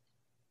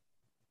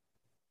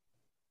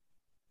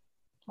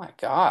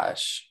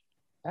gosh,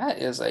 that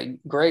is a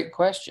great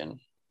question,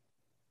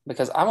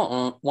 because I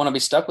don't want to be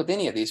stuck with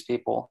any of these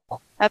people.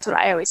 That's what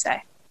I always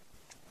say.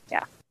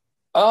 Yeah.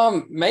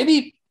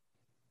 Maybe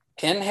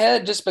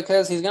Pinhead, just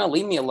because he's going to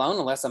leave me alone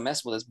unless I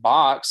mess with his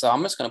box. So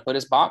I'm just going to put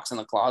his box in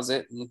the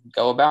closet and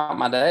go about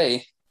my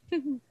day.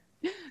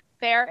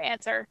 Fair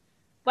answer.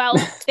 Well,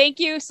 thank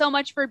you so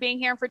much for being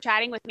here and for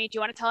chatting with me. Do you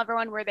want to tell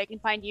everyone where they can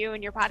find you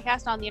and your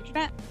podcast on the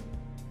internet?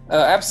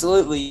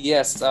 Absolutely,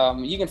 yes.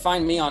 You can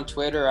find me on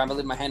Twitter. I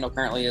believe my handle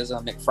currently is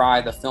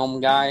McFry, the film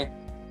guy.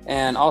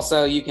 And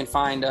also you can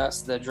find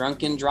us, the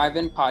Drunken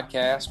Drive-In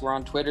podcast. We're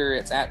on Twitter.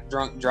 It's at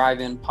Drunk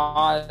Drive-In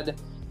Pod.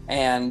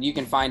 And you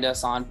can find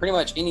us on pretty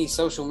much any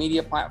social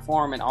media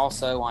platform and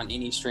also on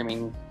any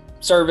streaming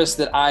service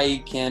that I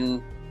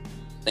can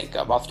think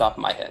of off the top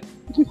of my head.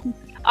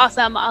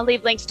 Awesome. I'll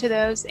leave links to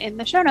those in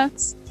the show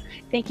notes.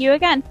 Thank you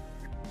again.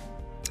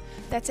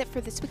 That's it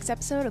for this week's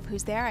episode of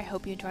Who's There. I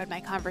hope you enjoyed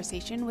my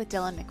conversation with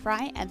Dillon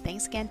McFry, and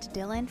thanks again to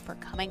Dillon for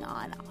coming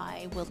on.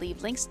 I will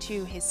leave links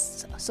to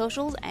his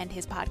socials and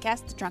his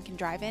podcast, The Drunken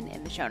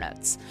Drive-In the show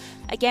notes.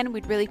 Again,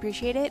 we'd really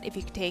appreciate it if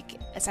you could take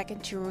a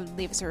second to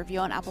leave us a review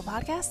on Apple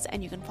Podcasts,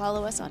 and you can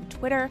follow us on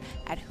Twitter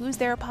at Who's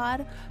There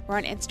Pod. We're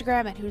on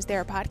Instagram at Who's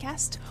There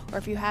Podcast. Or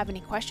if you have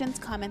any questions,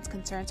 comments,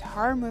 concerns,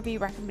 horror movie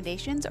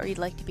recommendations, or you'd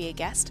like to be a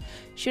guest,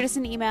 shoot us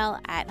an email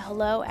at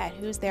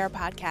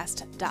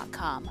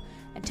hello@whostherepodcast.com.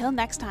 Until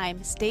next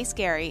time, stay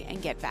scary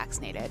and get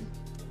vaccinated.